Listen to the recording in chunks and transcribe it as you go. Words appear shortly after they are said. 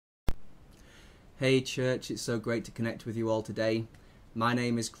Hey church, it's so great to connect with you all today. My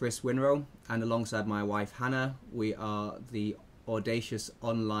name is Chris Winrow, and alongside my wife Hannah, we are the Audacious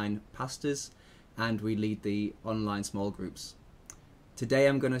online pastors, and we lead the online small groups. Today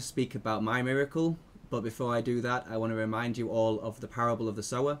I'm going to speak about my miracle, but before I do that, I want to remind you all of the parable of the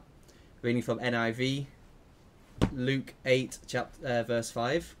sower, reading from NIV, Luke 8, verse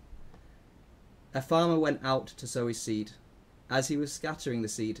 5. A farmer went out to sow his seed. As he was scattering the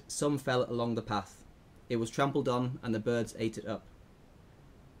seed, some fell along the path. It was trampled on, and the birds ate it up.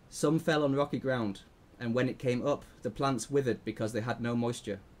 Some fell on rocky ground, and when it came up, the plants withered because they had no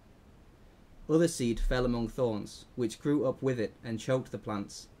moisture. Other seed fell among thorns, which grew up with it and choked the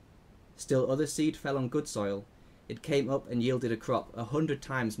plants. Still other seed fell on good soil. It came up and yielded a crop 100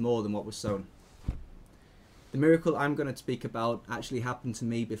 times more than what was sown. The miracle I'm going to speak about actually happened to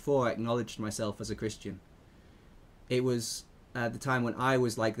me before I acknowledged myself as a Christian. It was at the time when I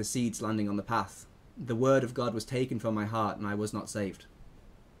was like the seeds landing on the path. The word of God was taken from my heart and I was not saved.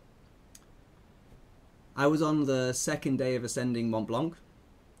 I was on the second day of ascending Mont Blanc.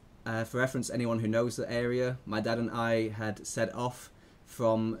 For reference, anyone who knows the area, my dad and I had set off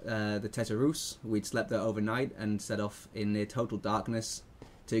from the Tête Rousse. We'd slept there overnight and set off in near total darkness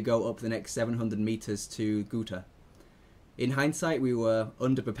to go up the next 700 meters to Guta. In hindsight, we were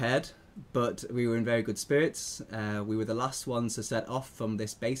underprepared, but we were in very good spirits. We were the last ones to set off from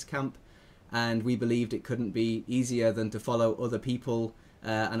this base camp, and we believed it couldn't be easier than to follow other people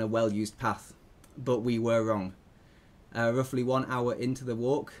and a well-used path. But we were wrong. Roughly 1 hour into the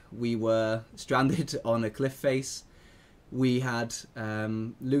walk, we were stranded on a cliff face. We had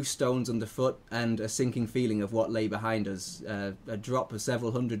loose stones underfoot and a sinking feeling of what lay behind us, a drop of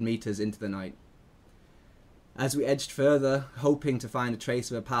several hundred meters into the night. As we edged further, hoping to find a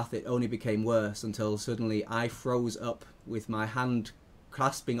trace of a path, it only became worse until suddenly I froze up with my hand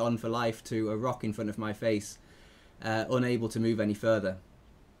clasping on for life to a rock in front of my face, unable to move any further.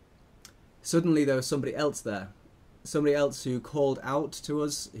 Suddenly there was somebody else there, somebody else who called out to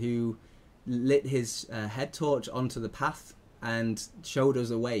us, who lit his head torch onto the path and showed us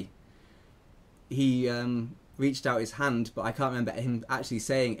a way. He reached out his hand, but I can't remember him actually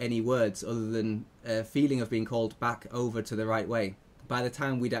saying any words other than a feeling of being called back over to the right way. By the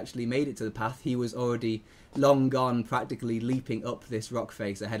time we'd actually made it to the path, he was already long gone, practically leaping up this rock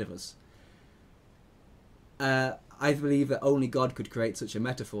face ahead of us. I believe that only God could create such a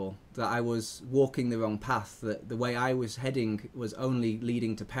metaphor, that I was walking the wrong path, that the way I was heading was only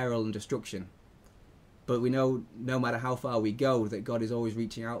leading to peril and destruction. But we know no matter how far we go, that God is always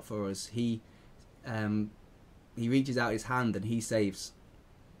reaching out for us. He reaches out his hand and he saves.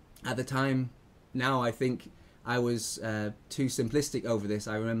 At the time, now I think I was too simplistic over this.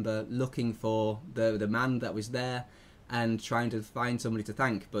 I remember looking for the man that was there and trying to find somebody to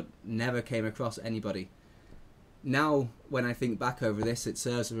thank, but never came across anybody. Now, when I think back over this, it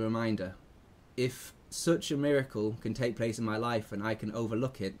serves as a reminder. If such a miracle can take place in my life and I can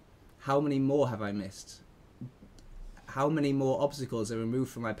overlook it, how many more have I missed? How many more obstacles are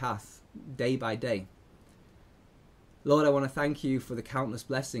removed from my path day by day? Lord, I want to thank you for the countless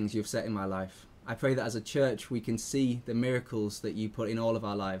blessings you've set in my life. I pray that as a church we can see the miracles that you put in all of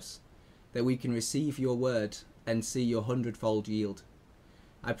our lives, that we can receive your word and see your 100-fold yield.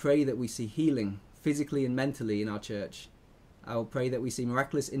 I pray that we see healing physically and mentally in our church. I will pray that we see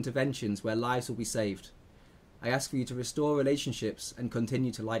miraculous interventions where lives will be saved. I ask for you to restore relationships and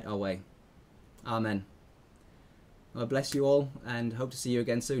continue to light our way. Amen. I bless you all and hope to see you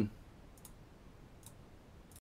again soon.